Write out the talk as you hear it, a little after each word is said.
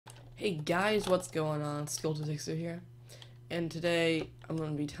Hey guys, what's going on? Skull260 here, and today I'm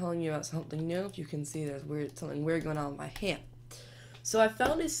going to be telling you about something new. If you can see, there's something weird going on with my hand. So I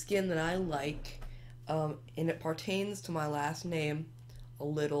found a skin that I like, and it pertains to my last name a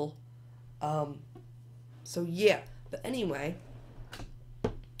little. So yeah, but anyway,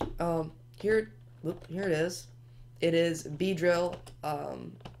 here it is. It is Beedrill,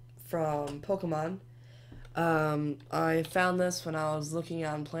 from Pokemon. I found this when I was looking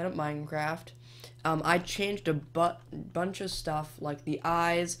on Planet Minecraft. I changed a bunch of stuff, like the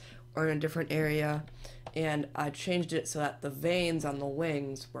eyes are in a different area, and I changed it so that the veins on the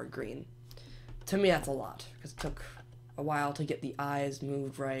wings were green. To me, that's a lot, because it took a while to get the eyes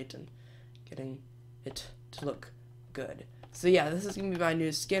moved right and getting it to look good. So yeah, this is going to be my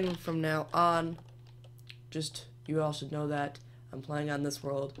new skin from now on. Just, you all should know that I'm playing on this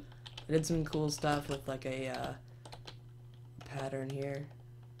world. I did some cool stuff with like a pattern here.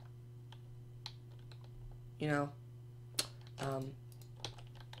 You know,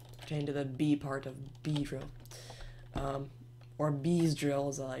 pertaining to the B part of Beedrill. Or Beezdrill,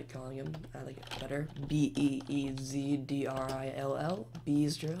 as I like calling him. I like it better. Beezdrill.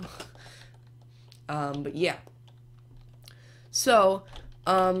 Beezdrill. But yeah. So,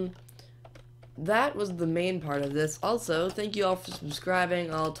 that was the main part of this. Also, thank you all for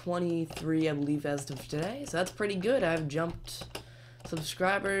subscribing, all 23, I believe, as of today. So that's pretty good. I've jumped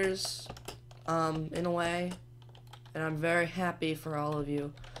subscribers, in a way. And I'm very happy for all of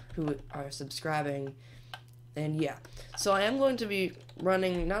you who are subscribing. And yeah. So I am going to be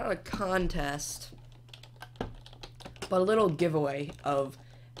running, not a contest, but a little giveaway of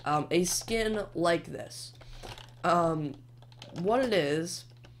a skin like this. What it is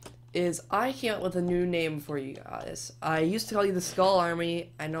I came up with a new name for you guys. I used to call you the Skull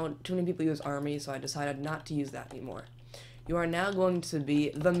Army. I know too many people use Army, so I decided not to use that anymore. You are now going to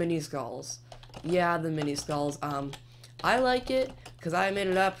be the Mini Skulls. Yeah, the Mini Skulls. I like it because I made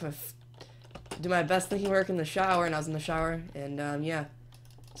it up. Do my best thinking work in the shower, and I was in the shower, and yeah.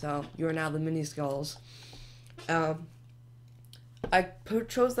 So you are now the Mini Skulls. I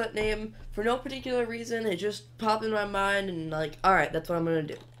chose that name for no particular reason. It just popped in my mind, and like, alright, that's what I'm gonna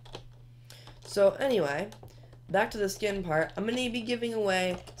do. So anyway, back to the skin part. I'm gonna be giving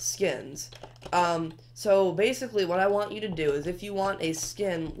away skins. So basically what I want you to do is, if you want a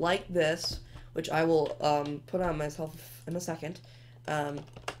skin like this, which I will put on myself in a second,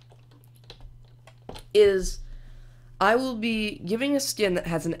 is I will be giving a skin that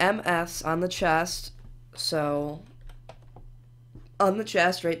has an MS on the chest. So on the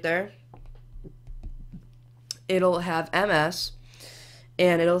chest right there, it'll have MS,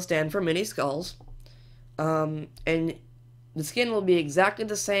 and it'll stand for Mini Skulls. And the skin will be exactly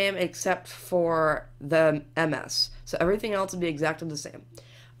the same except for the MS. So everything else will be exactly the same.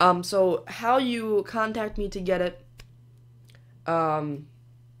 So how you contact me to get it, I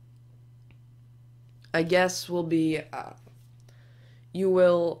guess will be, you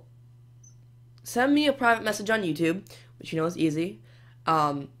will send me a private message on YouTube, which you know is easy.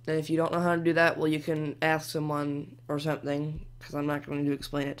 And if you don't know how to do that, well, you can ask someone or something, because I'm not going to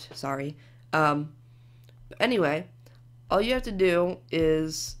explain it, sorry. But anyway, all you have to do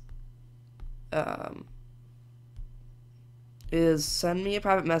is send me a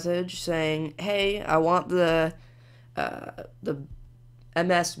private message saying, hey, I want the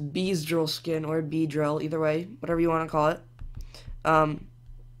MS Beezdrill skin, or Beedrill, either way, whatever you want to call it.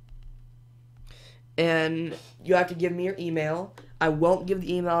 And you have to give me your email. I won't give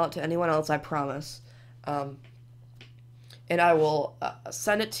the email out to anyone else, I promise. And I will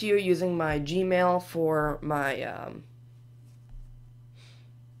send it to you using my Gmail for my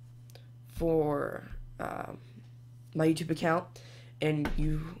my YouTube account. And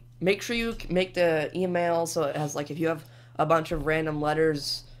you make sure you make the email so it has, like, if you have a bunch of random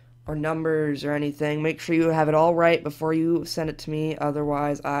letters or numbers or anything, make sure you have it all right before you send it to me.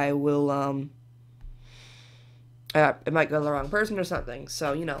 Otherwise, I will it might go to the wrong person or something.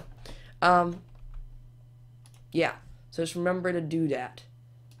 So, you know, yeah. So just remember to do that,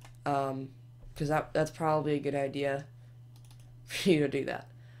 because that's probably a good idea for you to do that.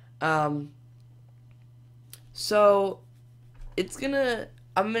 So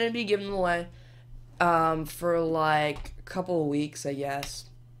I'm gonna be giving them away, for like a couple of weeks, I guess.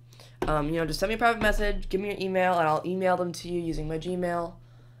 You know, just send me a private message, give me your email, and I'll email them to you using my Gmail,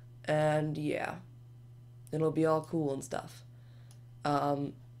 and yeah, it'll be all cool and stuff.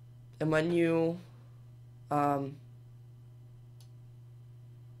 And when you,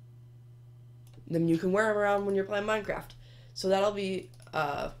 then you can wear them around when you're playing Minecraft. So that'll be,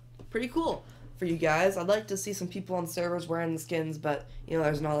 pretty cool for you guys. I'd like to see some people on servers wearing the skins, but, you know,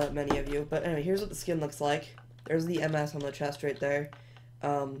 there's not that many of you. But anyway, here's what the skin looks like. There's the MS on the chest right there.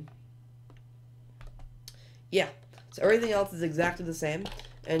 Yeah, so everything else is exactly the same,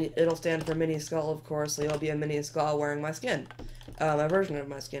 and it'll stand for Mini Skull, of course, so you'll be a Mini Skull wearing my skin. My version of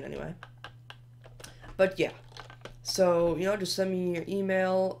my skin, anyway. But yeah, so, you know, just send me your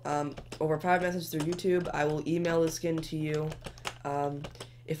email, over private message through YouTube. I will email the skin to you.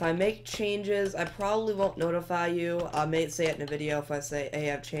 If I make changes, I probably won't notify you. I may say it in a video if I say,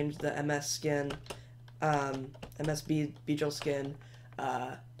 hey, I've changed the MS skin, MS Beedrill skin.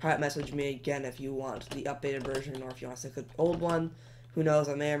 Private message me again if you want the updated version, or if you want to stick with the old one. Who knows,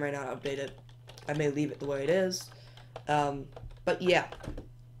 I may or may not update it. I may leave it the way it is. But yeah.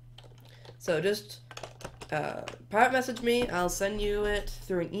 So just private message me. I'll send you it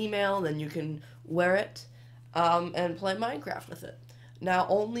through an email, then you can wear it and play Minecraft with it. Now,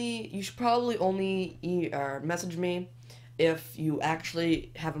 you should probably only message me if you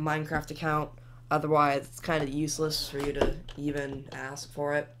actually have a Minecraft account. Otherwise, it's kind of useless for you to even ask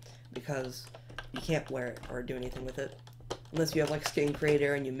for it, because you can't wear it or do anything with it. Unless you have, like, Skin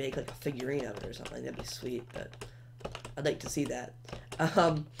Creator and you make, like, a figurine of it or something. That'd be sweet, but I'd like to see that.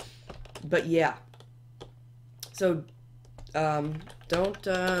 But yeah. So, don't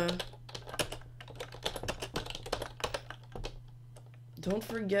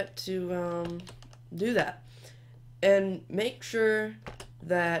forget to, do that. And make sure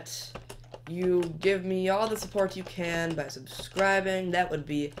that you give me all the support you can by subscribing. That would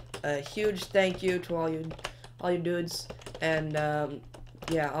be a huge thank you to all you dudes, and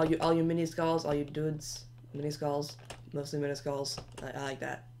yeah, all you mini skulls, all you dudes, mini skulls, mostly mini skulls. I like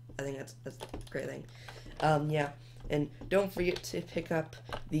that. I think that's a great thing. Yeah, and don't forget to pick up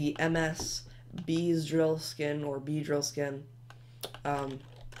the MS Beedrill skin or Beedrill skin.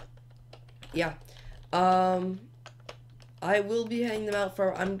 Yeah. I will be hanging them out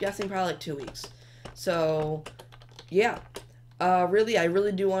for, I'm guessing, probably like 2 weeks. So, yeah. Really, I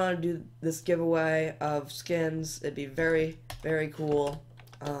really do want to do this giveaway of skins. It'd be very, very cool.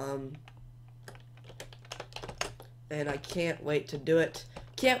 And I can't wait to do it.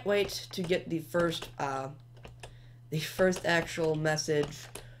 Can't wait to get the first actual message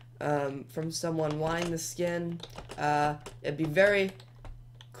from someone wanting the skin. It'd be very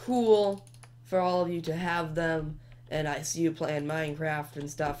cool for all of you to have them. And I see you playing Minecraft and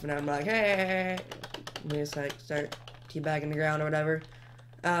stuff, and I'm like, hey, we just like start teabagging the ground or whatever.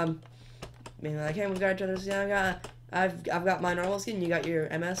 Being like, hey, we've got each other's skin. I've got my normal skin. You got your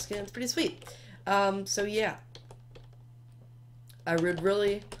MS skin. It's pretty sweet. So yeah, I would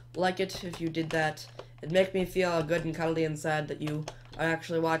really like it if you did that. It'd make me feel good and cuddly inside that you are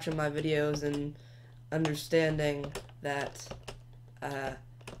actually watching my videos and understanding that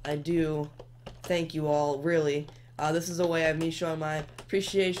I do thank you all, really. This is a way of me showing my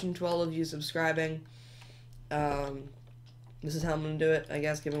appreciation to all of you subscribing. This is how I'm going to do it, I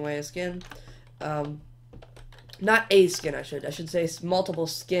guess, giving away a skin. Not a skin, I should say multiple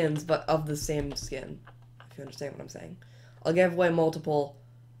skins, but of the same skin, if you understand what I'm saying. I'll give away multiple,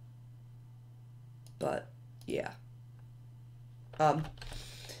 but, yeah.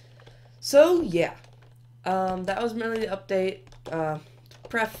 So, yeah. That was mainly the update.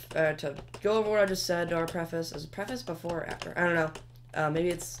 To go over what I just said, or preface. Is it preface before or after? I don't know.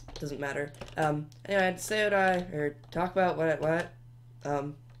 Maybe doesn't matter. Anyway, I'd say or talk about to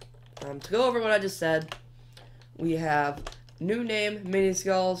go over what I just said, we have new name, mini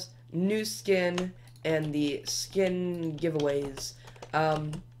skulls, new skin, and the skin giveaways.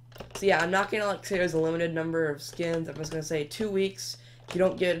 So yeah, I'm not gonna say there's a limited number of skins. I'm just gonna say 2 weeks. If you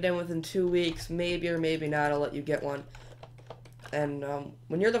don't get it in within 2 weeks, maybe or maybe not, I'll let you get one. And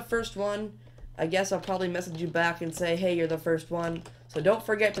when you're the first one, I guess I'll probably message you back and say, hey, you're the first one. So don't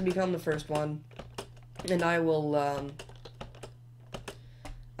forget to become the first one. And I will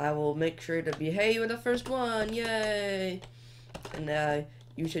make sure to be, hey, you're the first one, yay! And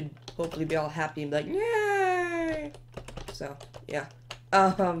you should hopefully be all happy and be like, yay! So, yeah.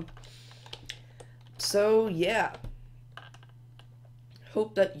 So, yeah.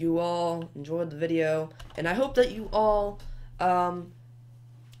 Hope that you all enjoyed the video. And I hope that you all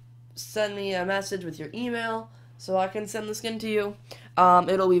send me a message with your email so I can send the skin to you.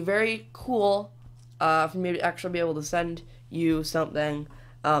 It'll be very cool for me to actually be able to send you something.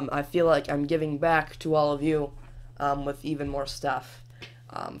 I feel like I'm giving back to all of you with even more stuff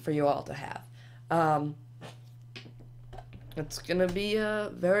for you all to have. It's gonna be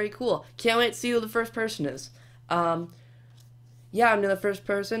very cool. Can't wait to see who the first person is. Yeah, I'm the first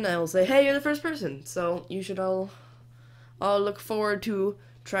person. I will say, hey, you're the first person. So you should all look forward to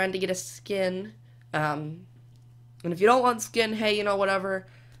trying to get a skin. And if you don't want skin, hey, you know, whatever,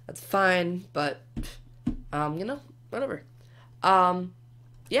 that's fine. But you know, whatever.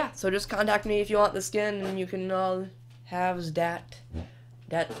 Yeah. So just contact me if you want the skin, and you can have that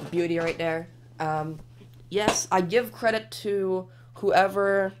beauty right there. Yes, I give credit to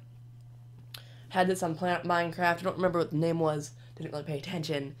whoever had this on Planet Minecraft. I don't remember what the name was. Didn't really pay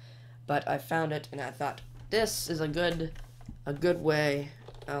attention, but I found it and I thought this is a good way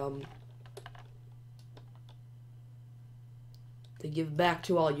to give back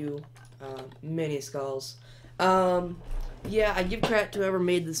to all you mini skulls. Yeah, I give credit to whoever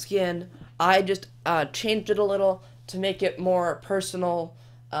made the skin. I just changed it a little to make it more personal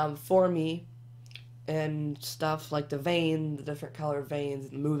for me and stuff, like the different color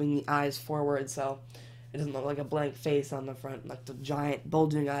veins, moving the eyes forward so it doesn't look like a blank face on the front, like the giant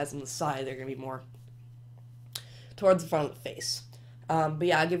bulging eyes on the side. They're gonna be more towards the front of the face. But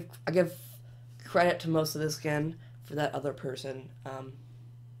yeah, I give credit to most of the skin for that other person.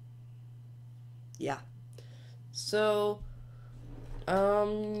 Yeah. So,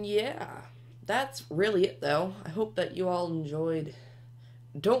 yeah, that's really it though. I hope that you all enjoyed.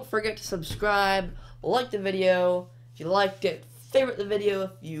 Don't forget to subscribe, like the video if you liked it, favorite the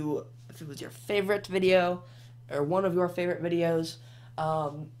video if it was your favorite video or one of your favorite videos.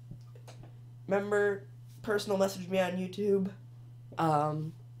 Remember, personal message me on YouTube.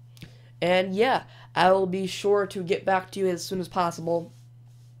 And yeah, I will be sure to get back to you as soon as possible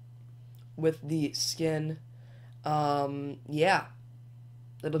with the skin. Yeah,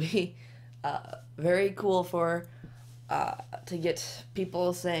 it'll be very cool to get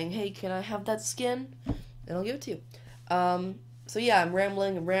people saying, hey, can I have that skin? And I'll give it to you. So yeah, I'm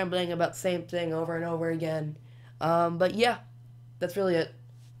rambling about the same thing over and over again. But yeah, that's really it.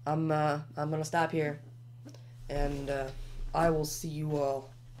 I'm gonna stop here, and I will see you all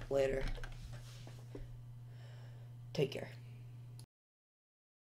later. Take care.